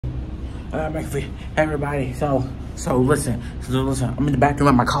everybody. So listen. I'm in the bathroom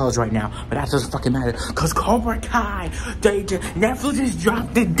at my college right now, but that doesn't fucking matter. Cause Cobra Kai, Netflix just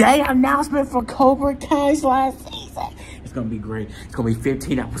dropped the day announcement for Cobra Kai's last season. It's gonna be great. It's gonna be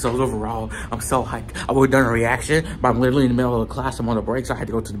 15 episodes overall. I'm so hyped. I would have done a reaction, but I'm literally in the middle of the class. I'm on a break, so I had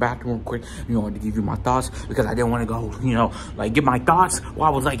to go to the bathroom real quick, to give you my thoughts, because I didn't want to go, like get my thoughts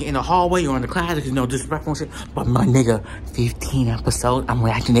while I was like in the hallway or in the class, disrespectful and shit. But my nigga, 15 episodes. I'm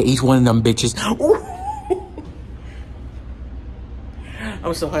reacting to each one of them bitches. Ooh.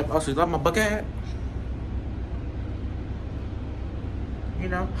 I'm so hyped. Also, love my bucket.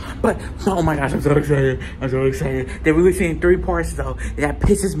 But oh my gosh, I'm so excited. They're releasing 3 parts though. That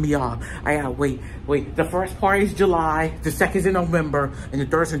pisses me off. I gotta wait. The first part is July, the second's in November, and the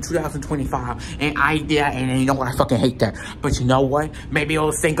third's in 2025. And you know what? I fucking hate that. But you know what? Maybe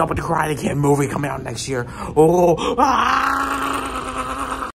it'll sync up with the Karate Kid movie coming out next year. Oh, ah!